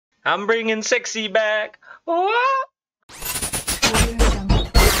I'm bringing sexy back. What?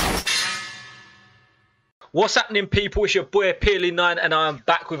 What's happening, people? It's your boy Peely9 and I am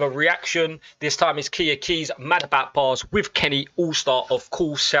back with a reaction. This time it's Keeya Keys Mad About Bars with Kenny Allstar, of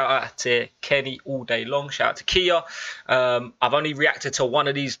course. Shout out to Kenny all day long. Shout out to Keeya. I've only reacted to one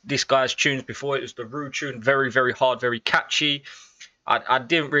of this guy's tunes before. It was the Rude tune. Very, very hard, very catchy. I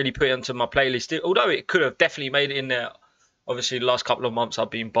didn't really put it onto my playlist, although it could have definitely made it in there. Obviously, the last couple of months I've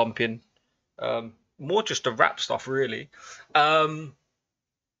been bumping more just the rap stuff, really.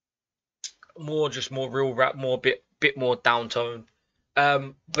 More real rap, bit more downtone.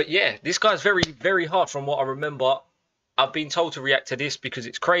 But yeah, this guy's very, very hard from what I remember. I've been told to react to this because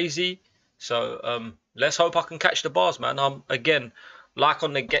it's crazy. So let's hope I can catch the bars, man. Again, like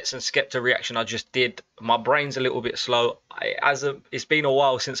on the Gets and Skepta reaction I just did, my brain's a little bit slow. It's been a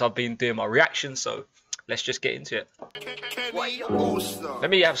while since I've been doing my reactions, so let's just get into it. Let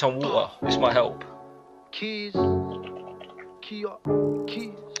me have some water. This might help. Keys.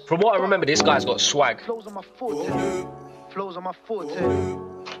 From what I remember, this guy's got swag. Flows on my forte. Flows on my forte.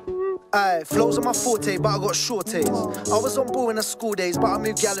 Aye, flows on my forte, but I got shorties. I was on ball in the school days, but I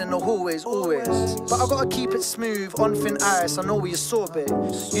moved gal in the hallways, always. But I gotta keep it smooth, on thin ice, I know where you saw, babe.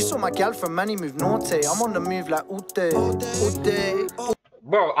 You saw my gal from Manny move naughty. I'm on the move like all day, all day.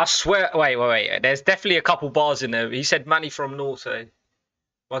 Bro, I swear, wait. There's definitely a couple bars in there. He said Manny from naughty.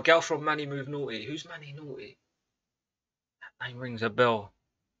 My girl from Manny move naughty. Who's Manny naughty? That name rings a bell.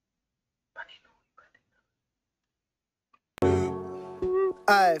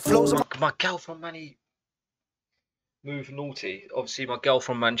 Aye, flows on my girl from Manny move naughty. Obviously, my girl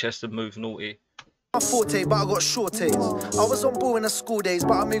from Manchester move naughty. My forte, but I got shorties. I was on ball in the school days,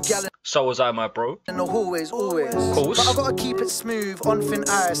 but I moved gal. So was I, my bro. In the hallways, always. Course. But I gotta keep it smooth, on thin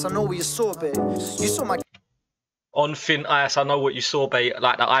ice. I know where you saw, babe. You saw my. On thin ice, I know what you sorbet,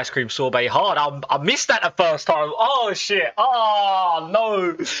 like the ice cream sorbet hard. I missed that the first time. Oh shit. Oh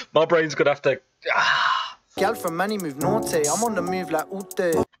no. My brain's gonna have to. Gal from Manny move naughty. I'm on the move like all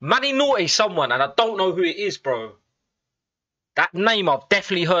day. Manny naughty someone, and I don't know who it is, bro. That name, I've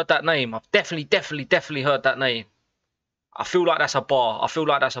definitely heard that name. I've definitely heard that name. I feel like that's a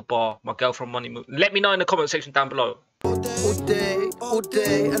bar. My girl from Money Move. Let me know in the comment section down below. All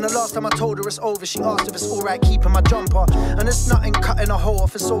day. And the last time I told her it's over, she asked if it's alright keeping my jumper. And it's nothing cutting a hole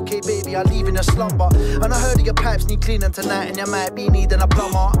off, it's okay, baby, I leave in a slumber. And I heard your pipes need cleaning tonight, and you might be needing a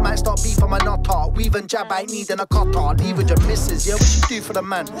plumber. Might start beef on my nutter. Weave and jab, I needing a cutter. Leave with your missus, yeah, what you do for the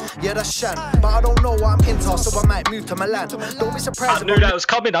man? Yeah, that's shan. But I don't know what I'm into, so I might move to Milan. Don't be surprised. I knew that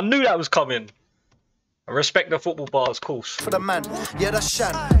was coming. I respect the football bars, course. For the man, yeah, that's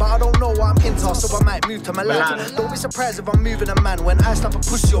shan. But I don't know what I'm into, so I might move to Milan. Don't be surprised if I'm moving a man. When I slap a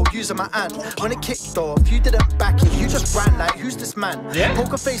pussy or using my hand. When it kicked off, you didn't back it, you just ran like, who's this man? Yeah.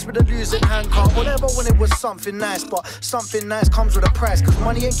 Poker face with a losing hand card. Whatever when it was something nice, but something nice comes with a price. Cause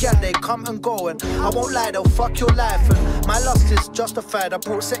money and gal, they come and go. And I won't lie, they'll fuck your life. And my lust is justified. I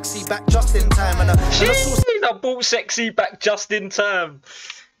brought sexy back just in time. And I brought sexy back just in time.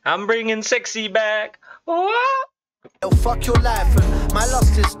 I'm bringing sexy back. What? They'll fuck your life, and my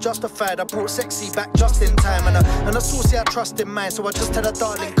lust is justified. I brought sexy back just in time, and a saucy I trust in mine, so I just tell her,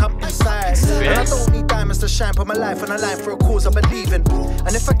 darling, come inside. And I don't need diamonds to shine, put my life on a line for a cause I believe in.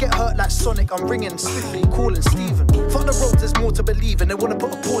 And if I get hurt like Sonic, I'm ringing swiftly, calling Steven. Fuck the road, there's more to believe in. They wanna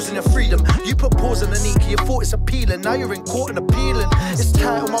put a pause in your freedom. You put pause in the Nika, you thought it's appealing. Now you're in court and appealing. It's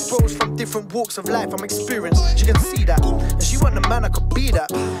tight on my bros from different walks of life. I'm experienced, she can see that. And she want the man, I could be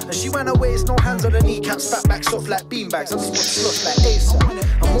that. And she ran away, it's no hands on the kneecaps, fat back soft like beanbags. I just want slush like ASAP.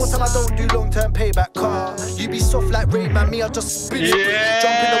 And more time I don't do long-term payback car. You be soft like Rain Man, me I just spin it.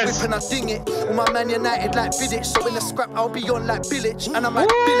 Jump in the whip and I ding it. All my Man United like Vidic. So in the scrap I'll be on like Village. And I'm like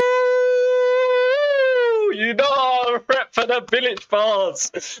Village. You know I rep for the Village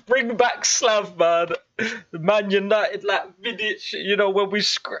bars. Bring back Slav, man. Man United like Vidic. You know when we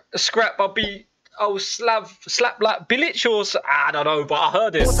scrap I'll be... Oh, slap like Bilic or I don't know, but I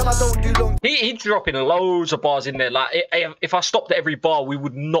heard it. He's dropping loads of bars in there. Like, if I stopped at every bar, we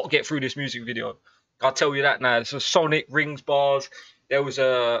would not get through this music video. I'll tell you that now. There's a Sonic Rings bars. There was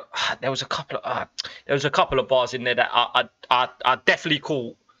a couple of bars in there that I definitely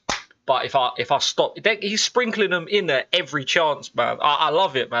caught. But if I stop, he's sprinkling them in there every chance, man. I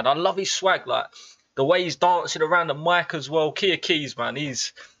love it, man. I love his swag, like the way he's dancing around the mic as well. Keeya Keys, man.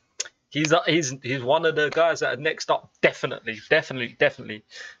 He's one of the guys that are next up, definitely,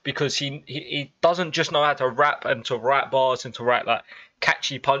 because he doesn't just know how to rap and to write bars and to write like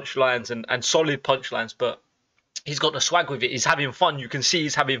catchy punchlines and solid punchlines, but he's got the swag with it. He's having fun. You can see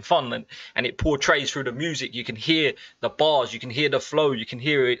he's having fun, and it portrays through the music. You can hear the bars. You can hear the flow. You can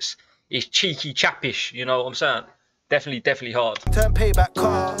hear it's cheeky, chappish. You know what I'm saying? Definitely hard. Turn payback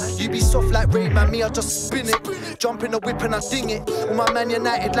car. You be soft like Ray, man. Me, I just spin it. Jump in the whip and I ding it. All my Man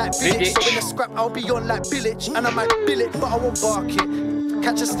United like Village. So in the scrap, I'll be on like Village. And I might bill it, but I won't bark it.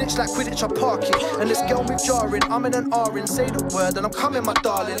 Catch a snitch like Quidditch, I park it. And this girl with jarring, I'm in an R-in. Say the word and I'm coming, my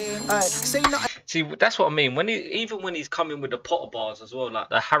darling. Aye, say nothing. See, that's what I mean. Even when he's coming with the Potter bars as well, like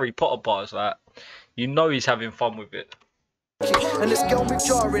the Harry Potter bars, like, you know he's having fun with it. And this girl with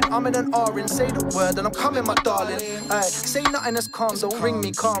jarring, I'm in an R-in. Say the word and I'm coming, my darling. Aye, say nothing that's calm, don't ring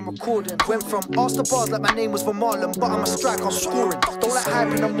me, calm recording. Went from Allstar bars like my name was for Marlon, but I'm a strike, I'm scoring. Don't like hype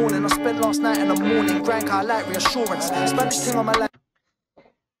in the morning, I spent last night in the morning. Drank, I like reassurance. Spanish thing on my life.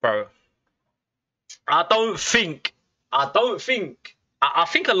 Bro, I think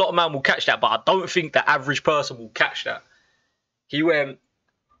a lot of man will catch that, but I don't think the average person will catch that.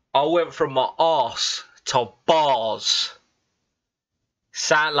 I went from my arse to bars.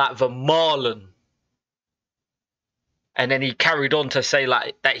 Sound like the Marlon. And then he carried on to say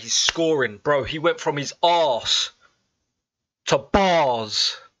like that he's scoring. Bro, he went from his arse to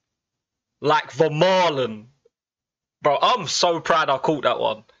bars. Like the Marlon. Bro, I'm so proud I caught that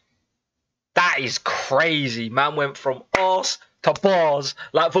one. That is crazy. Man went from arse to bars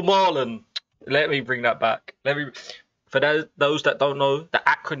like the Marlon. Let me bring that back. For those that don't know, the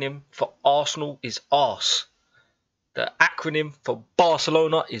acronym for Arsenal is arse. The acronym for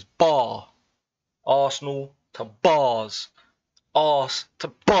Barcelona is bar. Arsenal to bars. Arse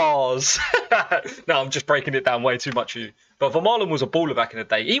to bars. No, I'm just breaking it down way too much for you. But Vermaelen was a baller back in the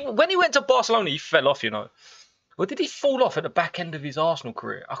day. When he went to Barcelona, he fell off, you know. Or did he fall off at the back end of his Arsenal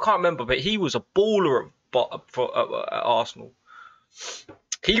career? I can't remember, but he was a baller at Arsenal.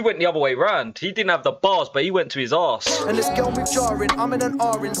 He went the other way round. He didn't have the bars, but he went to his arse. And this girl with jarring, I'm in an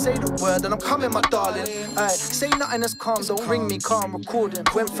R-in. Say the word and I'm coming, my darling. Aye, say nothing that's calm, don't ring me, calm recording.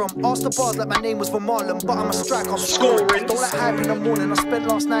 Went from Allstar bars like my name was for Marlon, but I'm a strike, I'm scoring. Don't like hype in the morning, I spent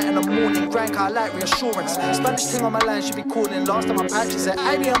last night in the morning. Drank, I like reassurance. Spanish thing on my line, she be calling. Last time I patched, she said,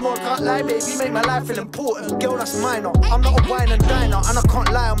 I need a more, can't lie, baby, make my life feel important. Girl, that's minor. I'm not a wine and diner, and I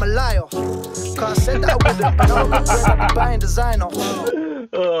can't lie, I'm a liar. Cause I said that I wouldn't, but now I got bread, I be buying designer.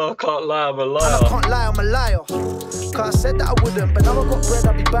 Oh, I can't lie, I'm a liar. And I can't lie, I'm a liar. Cause I said that I wouldn't, but now I got bread,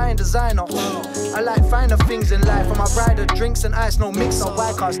 I be buying designer. I like finer things in life. I'm a rider, drinks and ice, no mix. I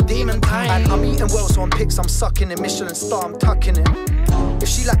white cars, demon time. And I'm eating well, so I'm pics, I'm sucking it. Michelin star, I'm tucking it. If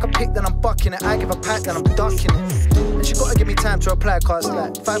she like a pic, then I'm bucking it. I give a pack, then I'm ducking it. And she gotta give me time to reply, cause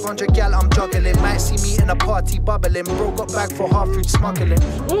like 500 gal, I'm juggling. Might see me in a party bubbling. Bro got back for half food smuggling.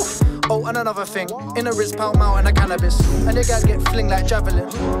 Oof. Oh, and another thing, in a Riz, Pall Mall and a cannabis. And the gal get fling like javelin.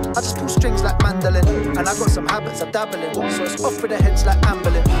 I just pull strings like mandolin. And I got some habits of dabbling. So it's off with the heads like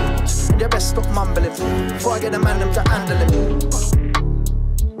ambling. And you best stop mumbling before I get the man them to handle him.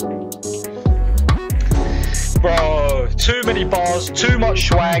 Bro, too many bars, too much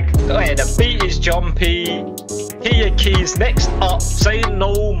swag. Oh, yeah, the beat is jumpy. Keeya Keys next up, say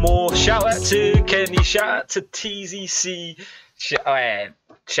no more. Shout out to Kenny, shout out to TZC, shout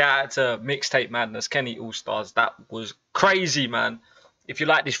out to Mixtape Madness, Kenny Allstars. That was crazy, man. If you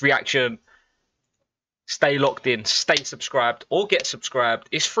like this reaction, stay locked in, stay subscribed, or get subscribed.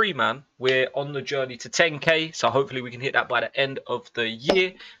 It's free, man. We're on the journey to 10K, so hopefully we can hit that by the end of the year.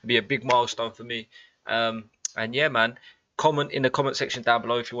 It'll be a big milestone for me. And yeah, man, comment in the comment section down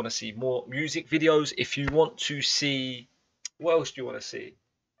below if you want to see more music videos. If you want to see, what else do you want to see?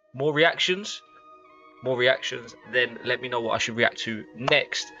 More reactions? More reactions, then let me know what I should react to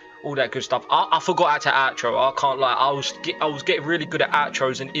next. All that good stuff. I forgot how to outro. I can't lie. I was getting really good at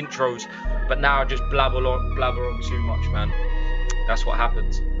outros and intros, but now I just blabber on too much, man. That's what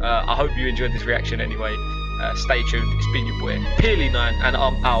happens. I hope you enjoyed this reaction anyway. Stay tuned. It's been your boy Peely9, and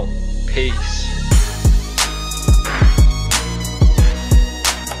I'm out. Peace.